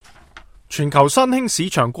全球新興市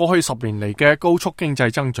場過去10年嚟嘅高速經濟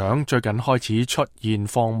增長，最近開始出現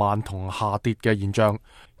放慢同下跌嘅現象，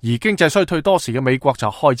而經濟衰退多時嘅美國就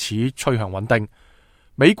開始趨向穩定。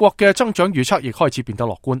美國嘅增長預測亦開始變得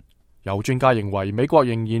樂觀。有專家認為，美國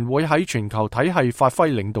仍然會喺全球體系發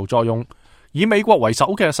揮領導作用，以美國為首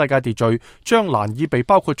嘅世界秩序將難以被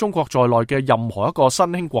包括中國在內嘅任何一個新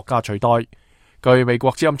興國家取代。據美國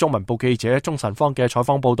之音中文部記者鐘晨芳嘅採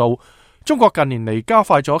訪報道，中國近年嚟加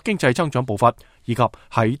快咗經濟增長步伐，以及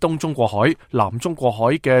喺東中國海、南中國海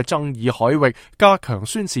嘅爭議海域加強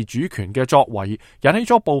宣示主權嘅作為，引起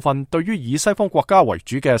咗部分對於以西方國家為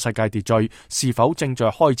主嘅世界秩序是否正在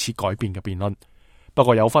開始改變嘅辯論。不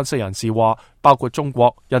過有分析人士話，包括中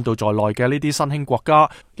國、印度在內嘅呢啲新興國家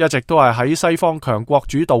一直都係喺西方強國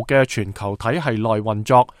主導嘅全球體系內運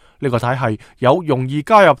作，呢個體系有容易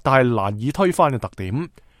加入但係難以推翻嘅特點。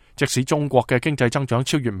即使中國嘅經濟增長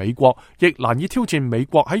超越美國，亦難以挑戰美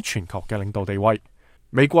國喺全球嘅領導地位。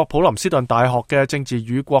美國普林斯頓大學嘅政治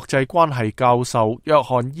與國際關係教授約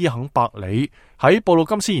翰伊肯伯里喺布魯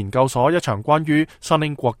金斯研究所一場關於新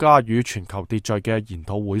興國家與全球秩序嘅研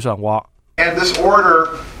討會上話：And this order,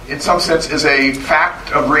 in some sense, is a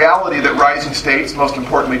fact of reality that rising states, most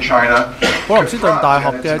importantly China. 普林斯頓大學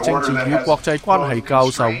嘅政治與國際關係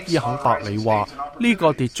教授伊肯伯里話：呢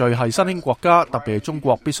個秩序係新興國家，特別係中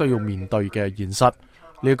國必須要面對嘅現實。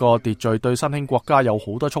呢個秩序對新興國家有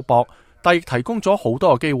好多束縛，但亦提供咗好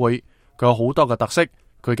多嘅機會。佢有好多嘅特色，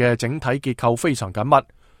佢嘅整體結構非常緊密，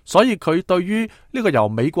所以佢對於呢個由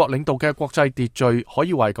美國領導嘅國際秩序，可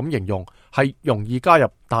以話係咁形容，係容易加入，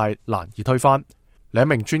但難以推翻。另一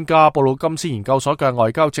名專家布魯金斯研究所嘅外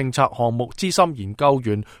交政策項目資深研究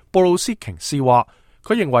員布魯斯瓊斯話，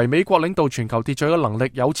佢認為美國領導全球秩序嘅能力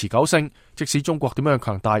有持久性，即使中國點樣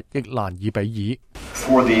強大，亦難以比擬。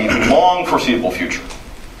For the long foreseeable future,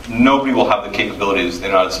 nobody will have the capabilities the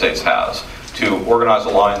United States has to organize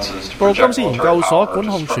alliances. 布魯金斯研究所管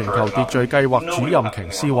控全球秩序計劃主任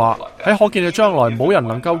瓊斯話：喺可見嘅將來，冇人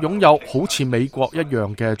能夠擁有好似美國一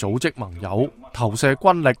樣嘅組織盟友、投射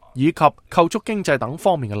軍力以及構築經濟等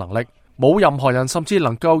方面嘅能力。冇任何人甚至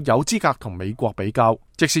能夠有資格同美國比較。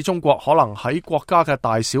即使中國可能喺國家嘅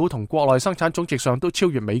大小同國內生產總值上都超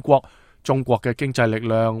越美國，中國嘅經濟力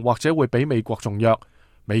量或者會比美國仲弱。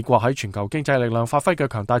美國喺全球經濟力量發揮嘅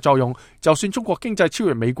強大作用，就算中國經濟超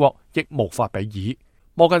越美國，亦無法比擬。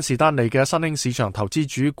摩根士丹利嘅新興市場投資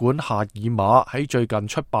主管夏爾馬喺最近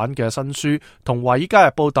出版嘅新書同《華爾街日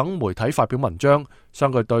報》等媒體發表文章，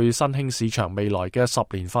相繼對新興市場未來嘅10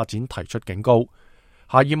年發展提出警告。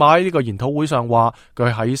夏爾馬喺呢個研討會上話，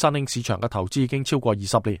佢喺新興市場嘅投資已經超過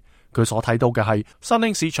20年。佢所睇到嘅係新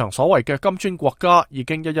興市場所謂嘅金磚國家已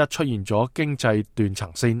經一一出現咗經濟斷層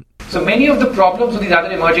線。So many of the problems of these other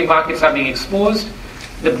emerging markets are being exposed.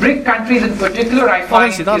 The BRIC countries in particular, I find, 摩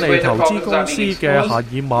根士丹利投資公司嘅夏爾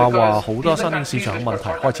馬話，好多新興市場嘅問題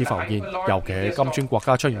開始浮現，尤其係金磚國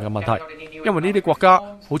家出現嘅問題。因為呢啲國家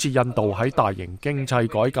好似印度喺大型經濟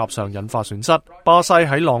改革上引發損失，巴西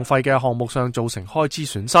喺浪費嘅項目上造成開支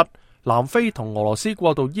損失，南非同俄羅斯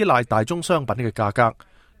過度依賴大宗商品嘅價格。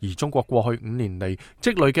而中國過去5年嚟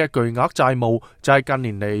積累嘅巨額債務，就係近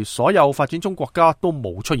年嚟所有發展中國家都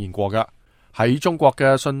冇出現過嘅。喺中國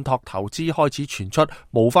嘅信託投資開始傳出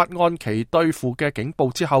無法按期兌付嘅警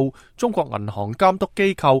報之後，中國銀行監督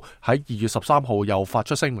機構喺2月13號又發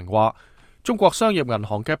出聲明話，中國商業銀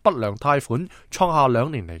行嘅不良貸款創下2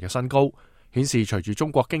年嚟嘅新高，顯示隨住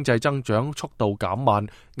中國經濟增長速度減慢，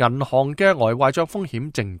銀行嘅呆壞賬風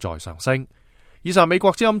險正在上升。以上美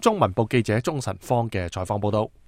國之音中文部記者鐘晨芳嘅採訪報道。